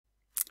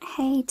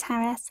Hey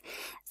Taras,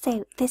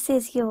 so this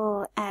is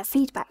your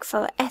feedback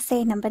for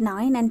essay number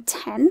 9 and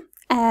 10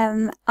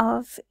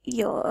 of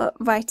your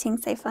writing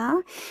so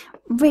far.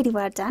 Really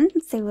well done.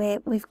 So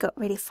we've got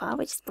really far,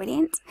 which is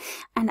brilliant,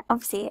 and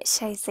obviously it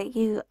shows that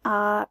you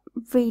are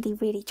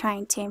really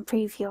trying to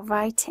improve your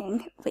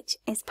writing, which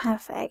is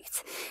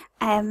perfect.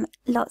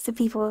 Lots of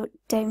people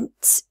don't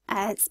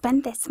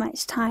spend this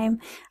much time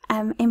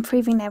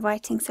improving their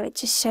writing, so it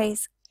just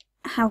shows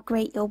how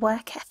great your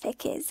work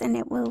ethic is, and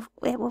it will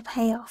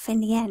pay off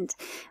in the end.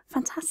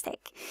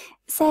 Fantastic.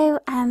 So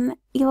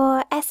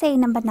your essay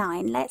number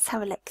 9, let's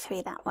have a look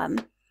through that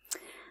one.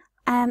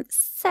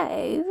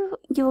 So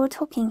you're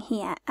talking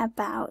here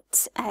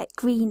about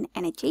green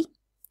energy,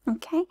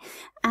 okay,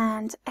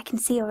 and I can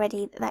see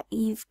already that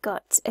you've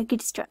got a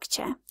good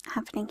structure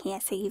happening here.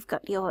 So you've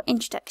got your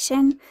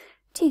introduction,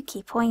 2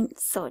 key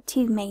points or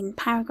 2 main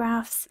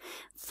paragraphs,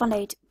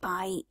 followed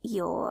by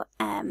your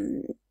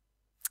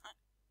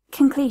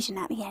conclusion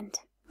at the end.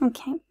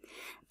 Okay,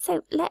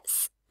 so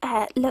let's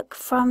look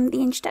from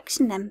the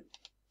introduction then.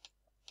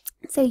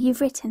 So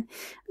you've written,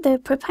 the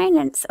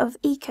proponents of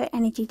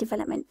eco-energy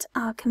development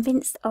are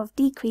convinced of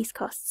decreased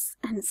costs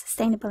and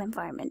sustainable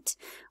environment,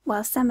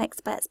 while some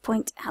experts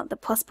point out the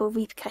possible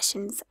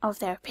repercussions of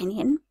their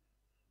opinion,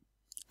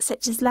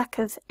 such as lack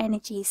of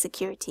energy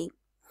security.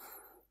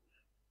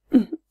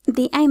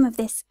 The aim of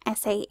this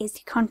essay is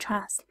to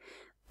contrast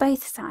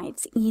both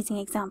sides using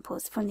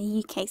examples from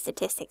the UK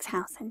Statistics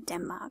House and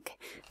Denmark.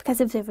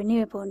 Because of the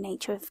renewable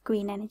nature of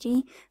green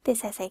energy,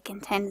 this essay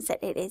contends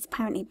that it is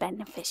apparently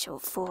beneficial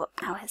for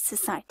our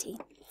society.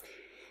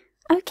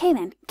 Okay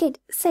then, good.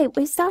 So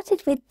we've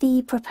started with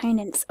the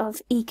proponents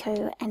of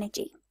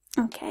eco-energy.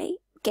 Okay,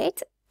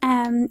 good.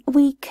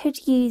 We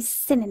could use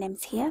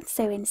synonyms here.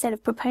 So instead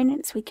of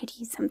proponents, we could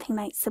use something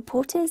like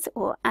supporters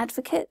or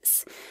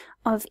advocates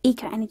of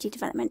eco-energy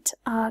development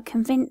are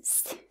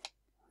convinced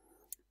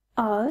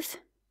of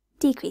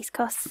decreased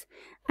costs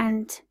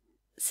and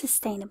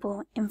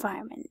sustainable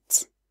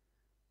environment.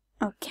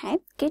 Okay,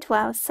 good.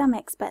 Well, some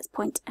experts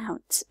point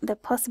out the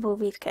possible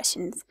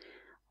repercussions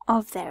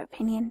of their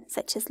opinion,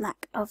 such as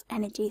lack of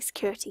energy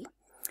security.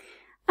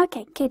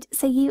 Okay, good.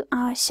 So you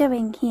are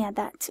showing here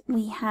that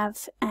we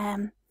have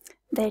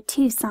the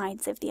 2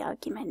 sides of the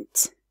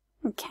argument.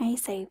 Okay,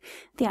 so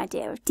the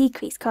idea of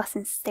decreased costs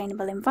and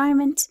sustainable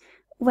environment,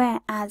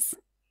 whereas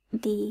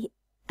the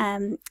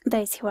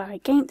those who are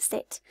against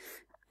it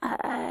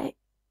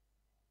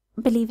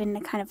believe in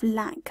the kind of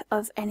lack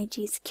of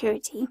energy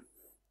security.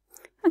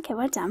 Okay,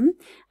 well done.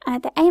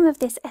 The aim of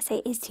this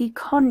essay is to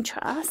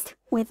contrast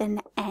with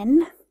an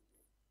N,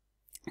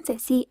 so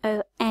C-O-N-T-R-A-S-T,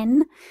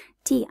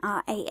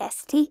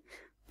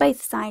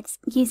 both sides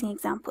using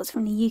examples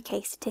from the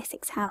UK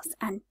Statistics House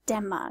and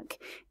Denmark.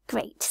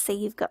 Great, so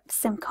you've got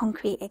some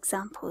concrete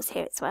examples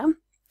here as well.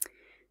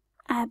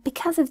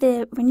 Because of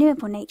the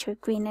renewable nature of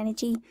green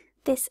energy,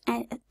 this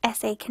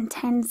essay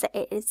contends that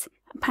it is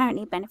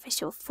apparently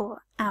beneficial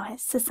for our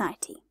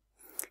society.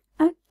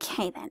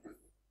 Okay then.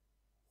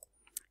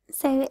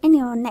 So in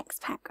your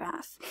next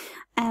paragraph,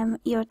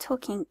 you're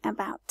talking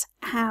about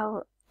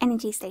how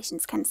energy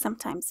stations can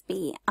sometimes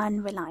be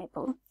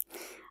unreliable.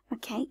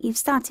 Okay, you've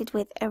started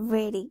with a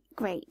really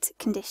great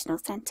conditional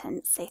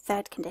sentence, so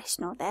 3rd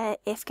conditional there.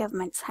 If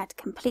governments had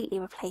completely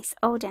replaced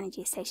old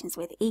energy stations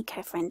with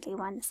eco-friendly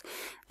ones,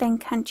 then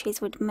countries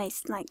would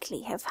most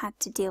likely have had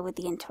to deal with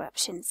the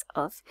interruptions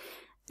of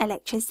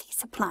electricity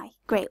supply.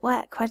 Great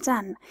work, well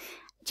done.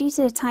 Due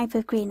to the type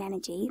of green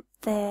energy,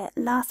 the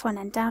last one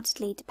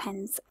undoubtedly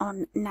depends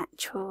on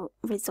natural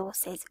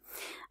resources.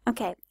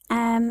 Okay,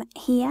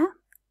 here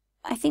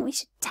I think we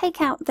should take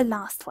out the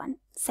last one.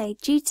 So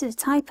due to the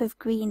type of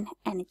green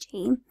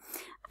energy,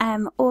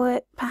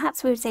 or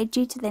perhaps we would say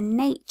due to the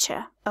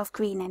nature of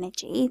green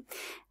energy,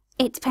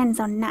 it depends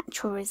on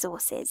natural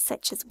resources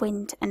such as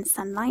wind and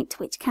sunlight,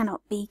 which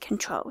cannot be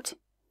controlled.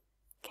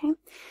 Okay.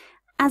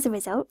 As a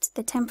result,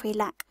 the temporary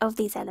lack of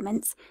these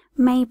elements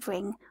may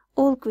bring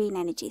all green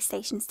energy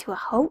stations to a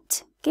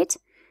halt, good,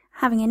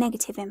 having a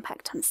negative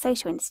impact on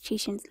social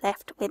institutions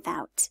left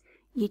without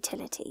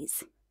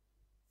utilities.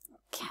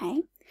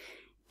 Okay.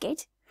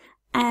 Good.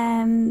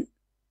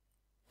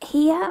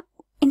 Here,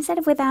 instead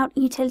of without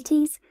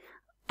utilities,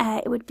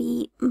 it would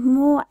be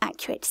more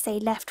accurate to say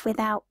left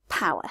without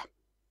power.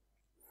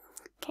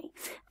 Okay.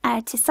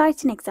 To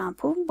cite an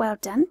example, well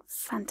done,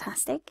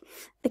 fantastic.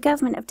 The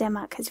government of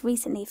Denmark has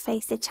recently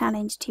faced a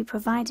challenge to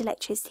provide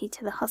electricity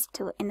to the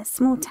hospital in a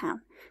small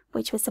town,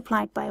 which was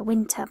supplied by a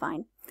wind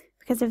turbine.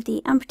 Because of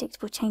the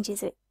unpredictable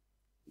changes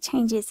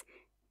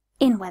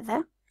in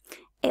weather,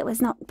 it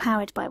was not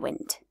powered by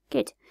wind.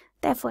 Good.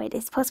 Therefore, it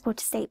is possible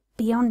to state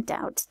beyond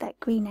doubt that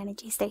green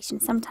energy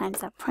stations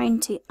sometimes are prone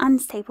to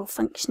unstable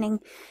functioning,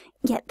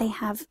 yet they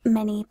have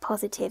many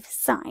positive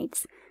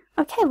sides.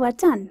 Okay, well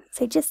done.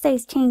 So just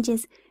those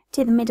changes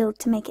to the middle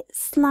to make it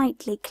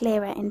slightly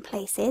clearer in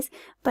places,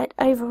 but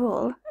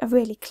overall, a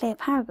really clear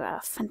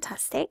paragraph.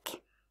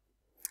 Fantastic.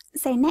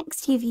 So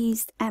next you've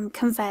used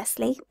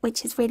conversely,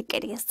 which is really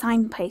good. You're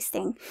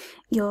signposting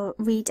your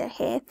reader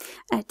here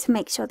to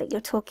make sure that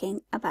you're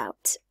talking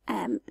about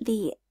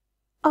the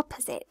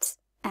opposite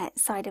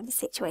side of the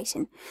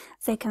situation.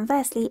 So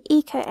conversely,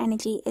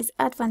 eco-energy is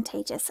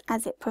advantageous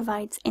as it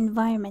provides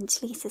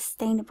environmentally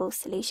sustainable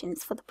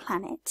solutions for the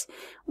planet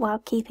while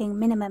keeping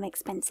minimum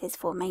expenses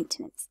for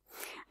maintenance.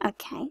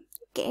 Okay,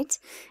 good.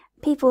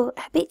 People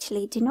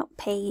habitually do not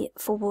pay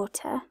for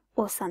water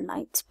or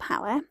sunlight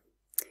power.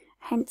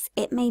 Hence,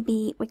 it may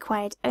be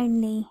required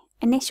only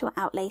initial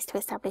outlays to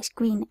establish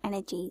green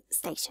energy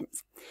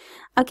stations.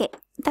 Okay,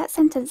 that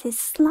sentence is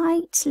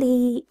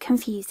slightly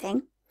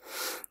confusing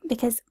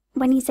because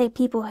when you say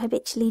people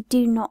habitually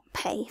do not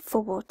pay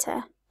for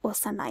water or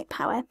sunlight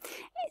power,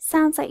 it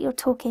sounds like you're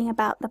talking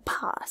about the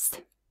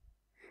past.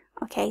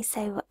 Okay,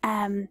 so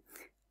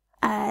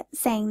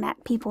saying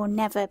that people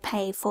never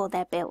pay for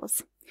their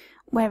bills.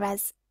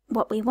 Whereas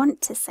what we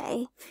want to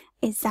say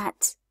is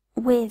that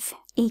with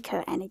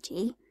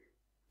eco-energy,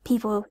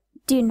 people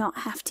do not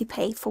have to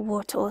pay for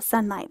water or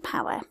sunlight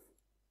power.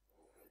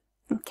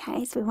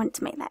 Okay, so we want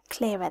to make that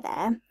clearer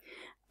there.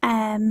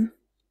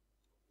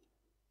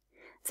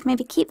 So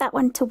maybe keep that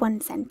one to one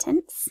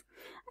sentence,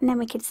 and then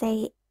we could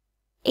say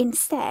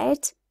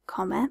instead,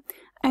 comma,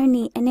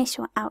 only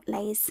initial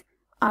outlays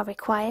are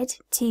required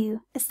to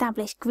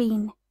establish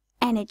green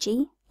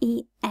energy,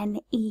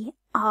 ENERGY,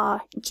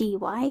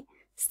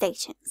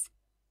 stations.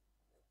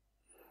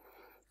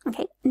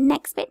 Okay,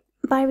 next bit.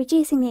 By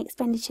reducing the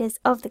expenditures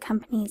of the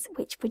companies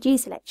which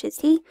produce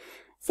electricity,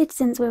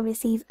 citizens will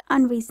receive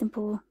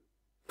unreasonable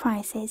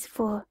prices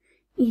for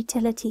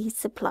utility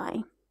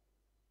supply.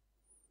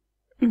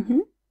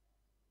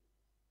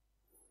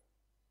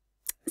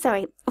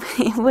 Sorry,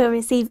 will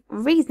receive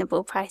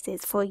reasonable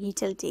prices for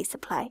utility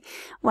supply.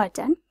 Well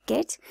done,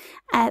 good.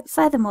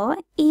 Furthermore,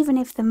 even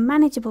if the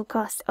manageable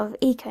cost of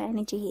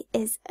eco-energy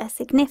is a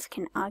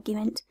significant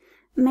argument,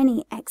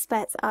 many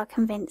experts are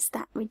convinced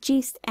that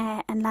reduced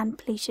air and land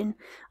pollution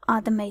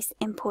are the most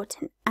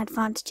important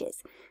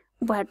advantages.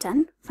 Well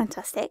done,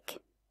 fantastic.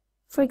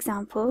 For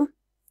example,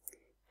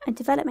 a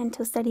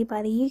developmental study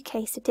by the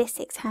UK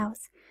Statistics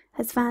House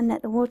has found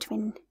that the water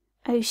in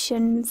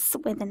oceans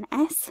with an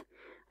S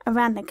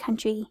around the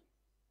country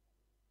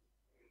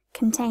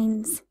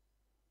contains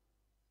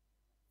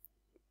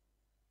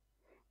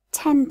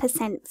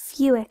 10%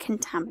 fewer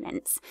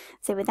contaminants,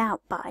 so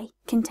without by,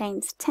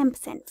 contains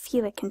 10%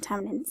 fewer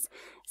contaminants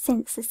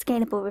since the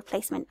scalable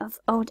replacement of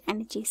old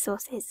energy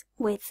sources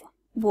with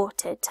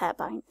water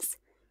turbines.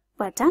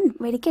 Well done,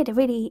 really good, a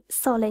really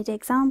solid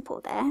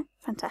example there,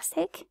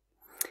 fantastic.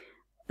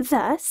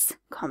 Thus,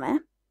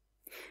 comma,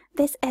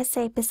 this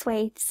essay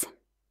persuades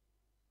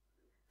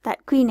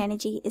that green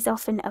energy is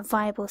often a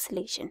viable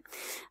solution.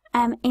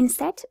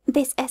 Instead,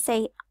 this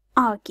essay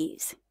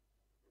argues.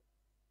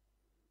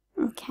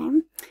 Okay,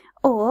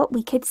 or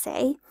we could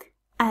say,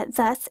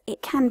 thus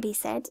it can be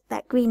said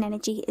that green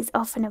energy is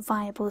often a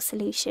viable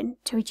solution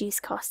to reduce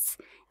costs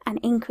and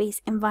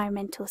increase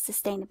environmental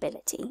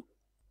sustainability.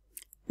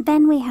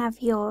 Then we have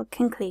your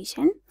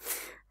conclusion.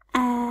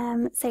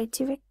 So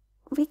to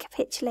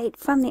recapitulate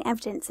from the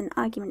evidence and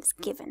arguments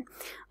given.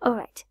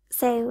 Alright,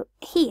 so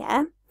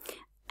here,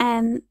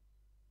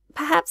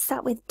 perhaps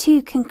start with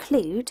to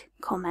conclude,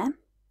 comma,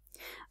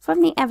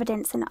 from the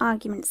evidence and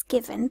arguments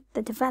given,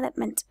 the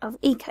development of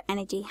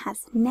eco-energy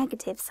has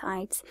negative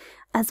sides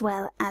as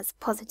well as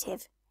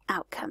positive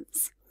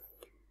outcomes.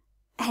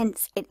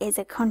 Hence, it is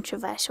a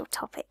controversial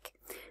topic.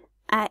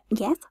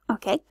 Yes,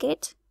 okay,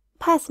 good.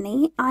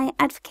 Personally, I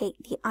advocate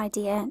the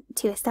idea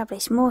to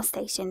establish more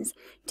stations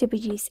to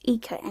produce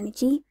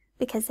eco-energy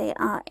because they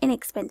are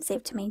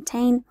inexpensive to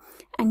maintain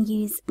and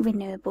use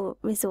renewable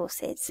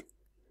resources.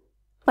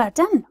 Well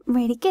done,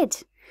 really good.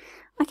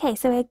 Okay,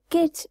 so a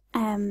good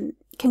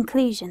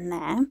conclusion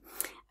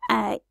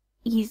there.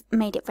 You've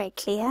made it very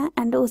clear,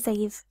 and also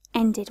you've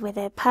ended with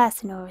a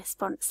personal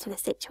response to the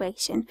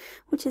situation,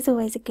 which is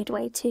always a good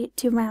way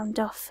to round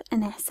off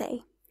an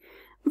essay.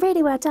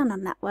 Really well done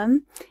on that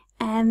one.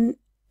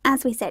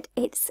 As we said,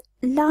 it's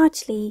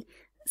largely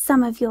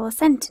some of your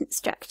sentence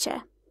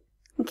structure.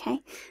 Okay,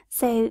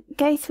 so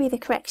go through the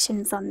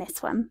corrections on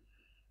this one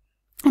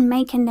and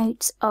make a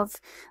note of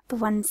the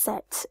ones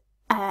that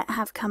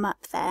have come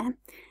up there.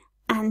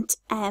 And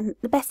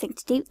the best thing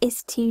to do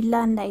is to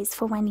learn those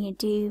for when you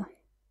do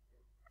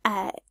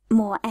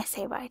more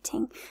essay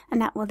writing,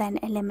 and that will then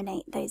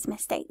eliminate those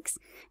mistakes.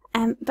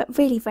 But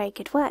really very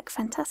good work,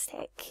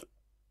 fantastic.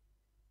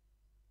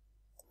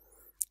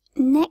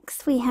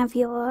 Next we have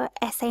your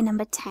essay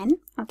number 10.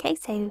 Okay,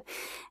 so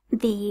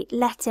the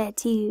letter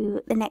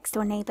to the next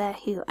door neighbour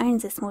who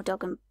owns a small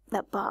dog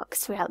that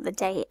barks throughout the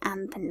day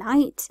and the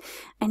night,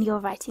 and you're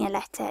writing a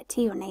letter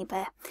to your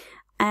neighbour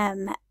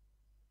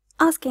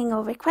asking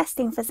or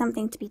requesting for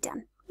something to be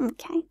done.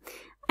 Okay,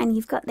 and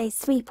you've got those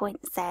 3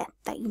 points there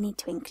that you need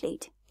to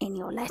include in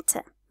your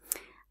letter.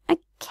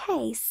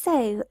 Okay,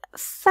 so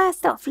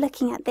first off,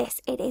 looking at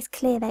this, it is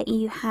clear that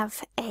you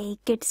have a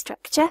good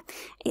structure.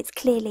 It's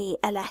clearly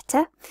a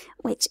letter,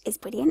 which is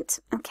brilliant.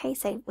 Okay,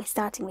 so we're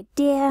starting with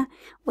dear,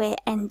 we're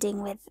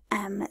ending with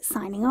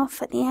signing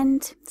off at the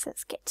end, so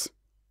that's good.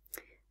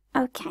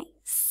 Okay,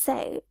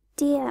 so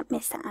dear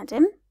Mr.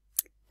 Adam,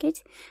 good.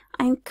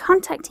 I'm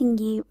contacting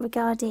you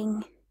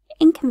regarding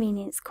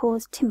inconvenience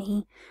caused to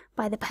me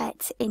by the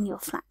pet in your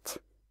flat.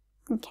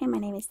 Okay, my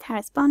name is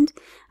Taris Bond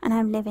and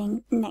I'm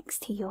living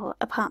next to your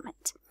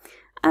apartment.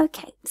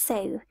 Okay,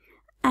 so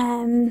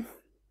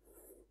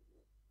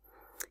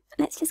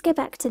let's just go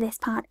back to this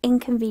part,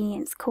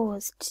 inconvenience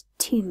caused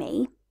to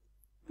me.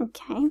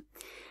 Okay,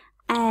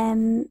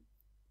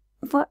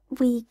 what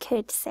we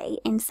could say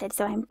instead,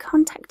 so I'm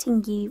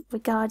contacting you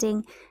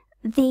regarding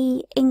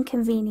the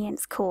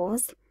inconvenience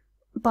caused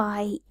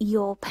by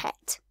your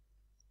pet,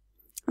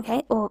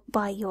 okay, or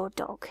by your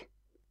dog.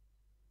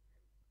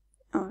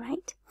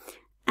 Alright,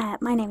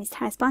 my name is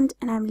Taris Bond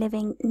and I'm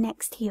living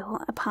next to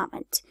your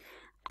apartment.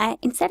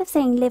 Instead of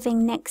saying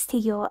living next to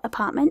your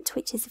apartment,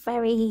 which is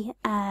very,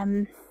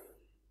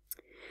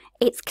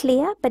 it's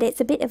clear, but it's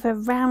a bit of a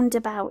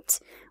roundabout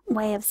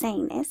way of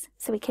saying this.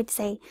 So we could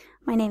say,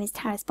 my name is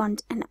Taris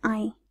Bond and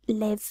I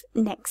live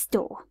next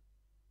door.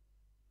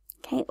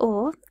 Okay,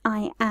 or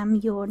I am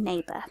your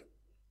neighbour.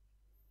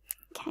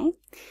 Okay,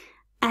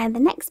 and the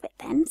next bit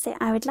then, so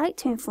I would like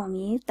to inform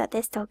you that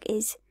this dog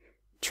is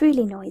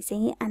truly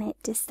noisy and it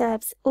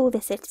disturbs all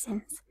the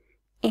citizens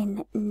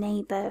in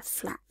neighbour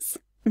flats.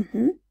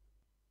 Okay,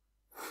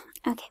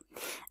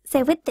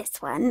 so with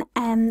this one,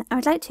 I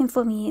would like to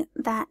inform you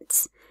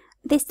that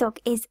this dog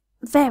is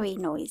very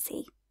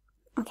noisy,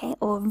 okay,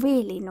 or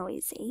really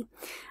noisy,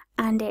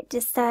 and it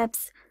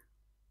disturbs,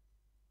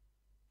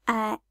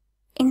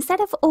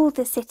 instead of all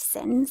the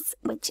citizens,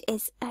 which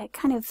is a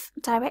kind of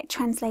direct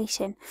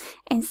translation,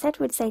 instead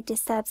would say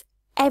disturbs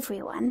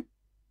everyone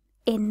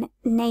in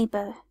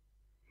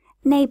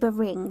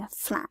neighbouring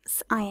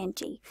flats,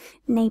 ing,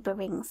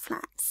 neighbouring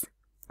flats,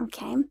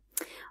 okay?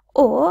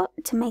 Or,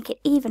 to make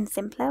it even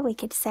simpler, we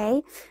could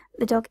say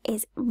the dog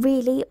is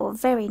really or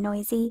very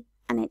noisy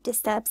and it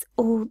disturbs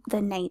all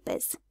the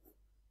neighbours.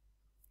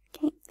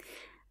 Okay?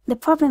 The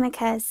problem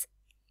occurs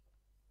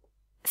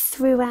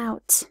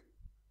throughout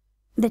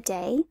the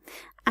day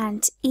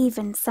and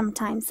even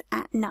sometimes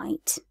at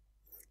night.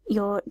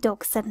 Your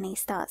dog suddenly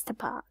starts to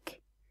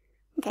bark.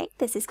 Okay,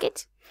 this is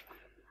good.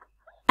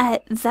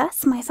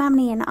 Thus, my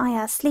family and I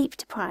are sleep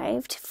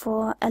deprived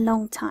for a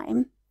long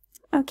time.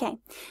 Okay,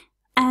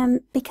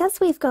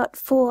 because we've got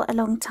for a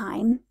long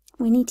time,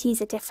 we need to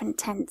use a different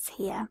tense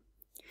here.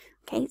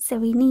 Okay, so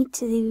we need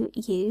to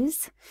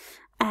use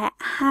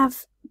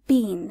have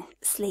been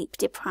sleep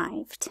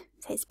deprived.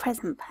 So it's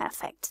present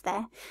perfect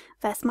there.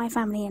 Thus, my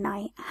family and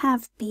I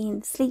have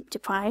been sleep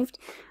deprived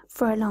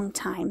for a long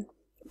time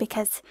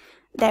because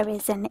there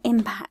is an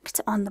impact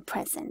on the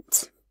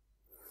present.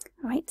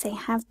 Alright, so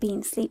have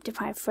been sleep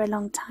deprived for a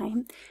long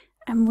time,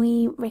 and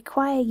we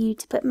require you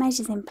to put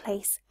measures in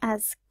place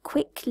as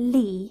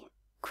quickly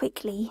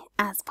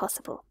as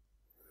possible.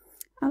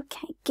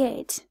 Okay,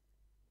 good.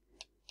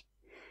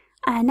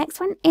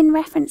 Next one, in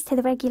reference to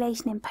the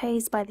regulation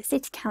imposed by the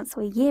City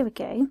Council a year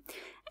ago,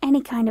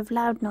 any kind of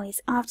loud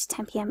noise after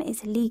 10 PM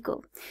is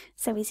illegal.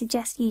 So we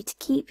suggest you to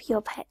keep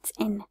your pets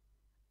in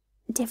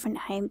a different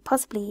home,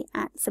 possibly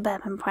at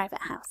suburban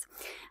private house.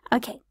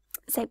 Okay,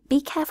 so be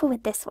careful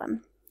with this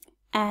one.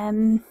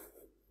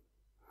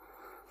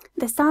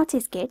 The start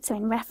is good, so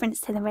in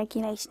reference to the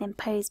regulation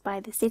imposed by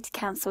the City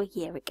Council a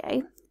year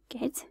ago,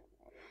 good.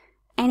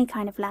 Any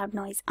kind of loud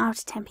noise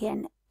after 10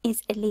 PM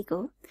is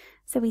illegal.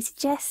 So we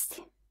suggest,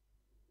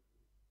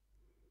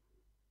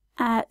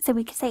 so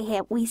we could say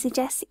here, we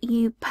suggest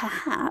you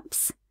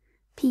perhaps,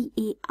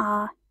 P-E-R-H-A-P-S,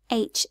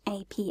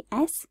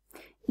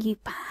 you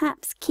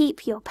perhaps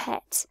keep your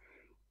pet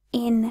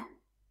in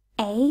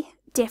a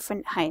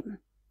different home.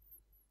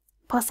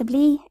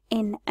 Possibly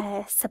in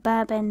a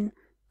suburban,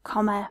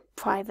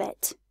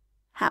 private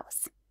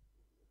house.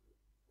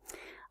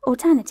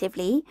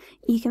 Alternatively,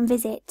 you can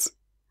visit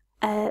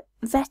a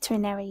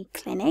veterinary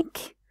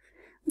clinic.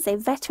 So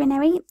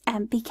veterinary,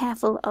 be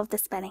careful of the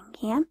spelling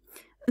here,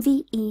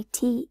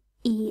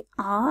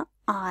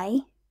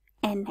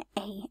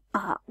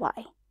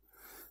 V-E-T-E-R-I-N-A-R-Y.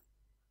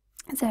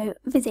 So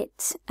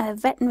visit a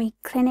veterinary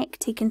clinic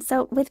to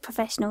consult with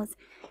professionals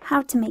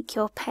how to make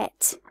your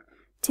pet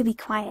to be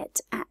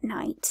quiet at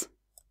night.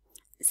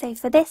 So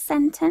for this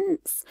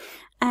sentence,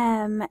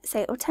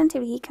 so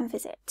alternatively you can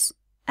visit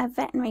a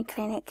veterinary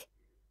clinic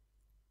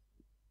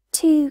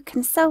to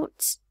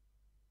consult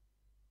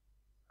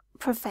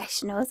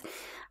professionals.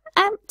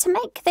 To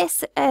make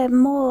this a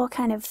more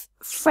kind of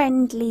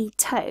friendly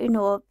tone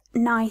or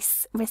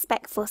nice,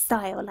 respectful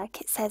style,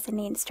 like it says in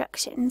the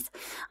instructions,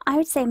 I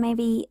would say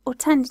maybe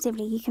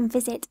alternatively you can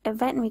visit a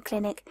veterinary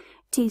clinic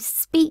to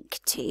speak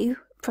to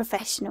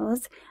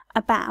professionals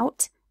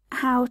about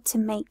how to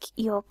make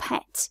your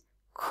pet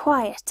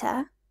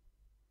quieter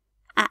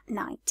at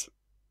night.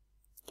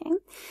 Okay.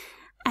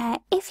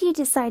 If you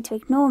decide to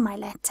ignore my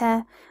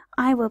letter,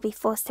 I will be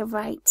forced to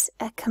write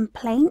a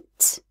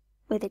complaint,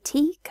 with a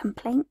T,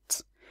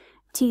 complaint,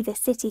 to the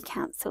City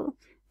Council.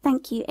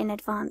 Thank you in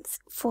advance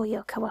for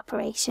your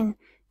cooperation.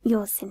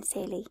 Yours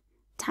sincerely,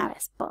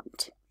 Taras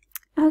Bond.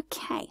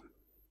 Okay.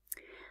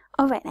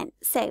 Alright then,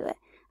 so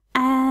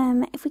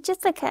if we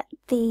just look at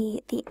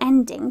the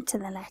ending to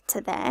the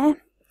letter there,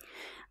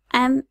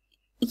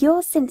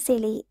 yours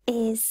sincerely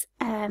is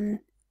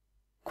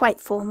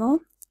quite formal.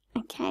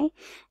 Okay,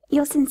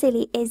 yours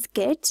sincerely is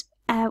good.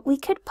 We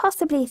could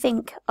possibly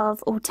think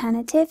of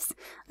alternatives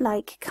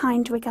like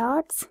kind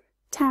regards,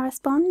 Taras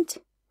Bond,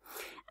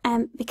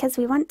 because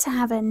we want to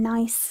have a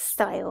nice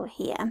style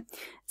here.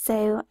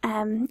 So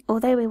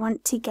although we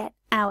want to get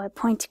our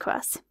point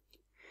across,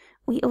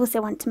 we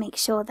also want to make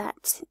sure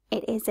that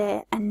it is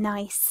a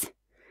nice,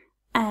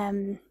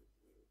 kind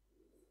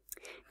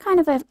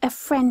of a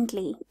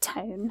friendly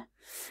tone.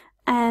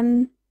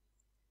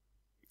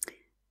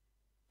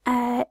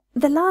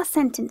 The last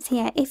sentence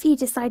here, if you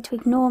decide to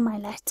ignore my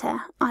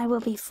letter, I will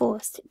be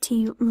forced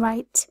to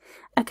write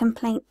a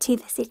complaint to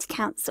the City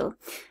Council.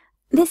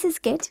 This is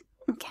good,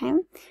 okay.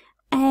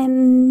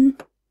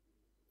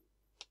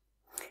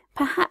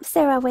 Perhaps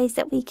there are ways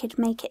that we could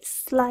make it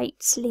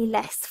slightly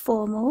less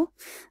formal,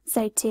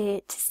 so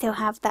to still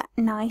have that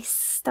nice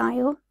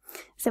style.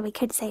 So we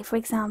could say, for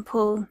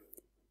example,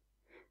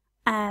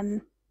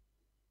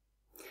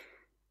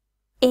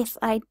 if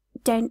I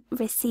don't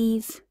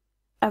receive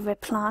a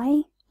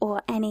reply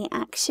or any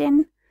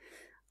action,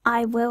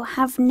 I will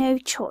have no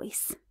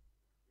choice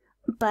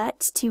but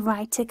to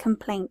write a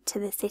complaint to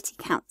the City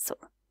Council.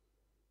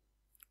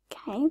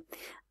 Okay,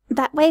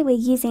 that way we're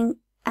using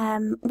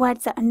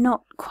words that are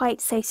not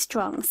quite so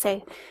strong,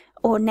 so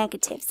or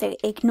negative, so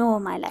ignore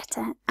my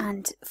letter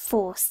and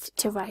forced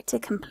to write a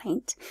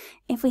complaint.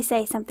 If we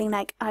say something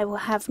like I will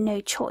have no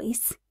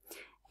choice,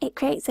 it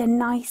creates a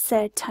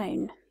nicer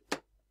tone.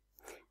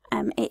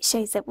 It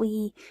shows that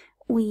we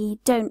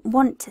don't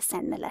want to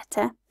send the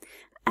letter,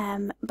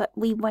 but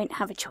we won't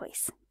have a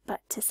choice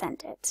but to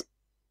send it.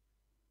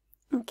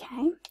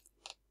 Okay.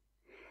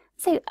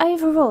 So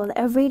overall,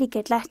 a really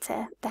good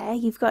letter there.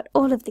 You've got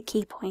all of the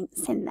key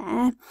points in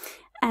there.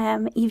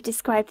 You've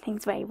described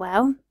things very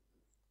well.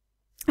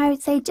 I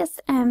would say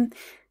just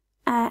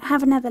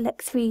have another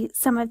look through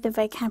some of the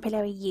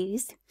vocabulary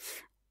used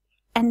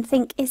and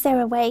think, is there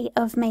a way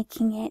of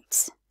making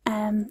it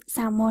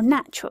sound more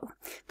natural?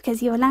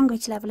 Because your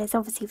language level is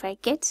obviously very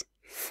good.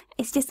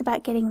 It's just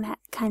about getting that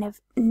kind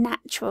of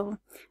natural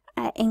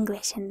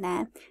English in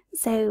there.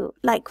 So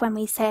like when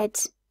we said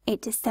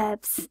it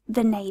disturbs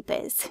the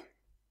neighbours,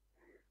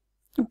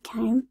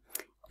 okay,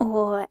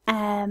 or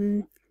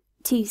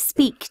to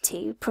speak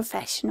to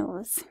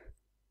professionals,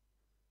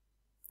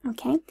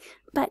 okay.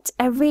 But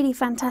a really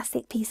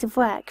fantastic piece of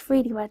work,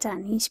 really well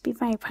done. You should be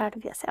very proud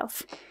of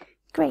yourself.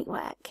 Great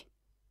work.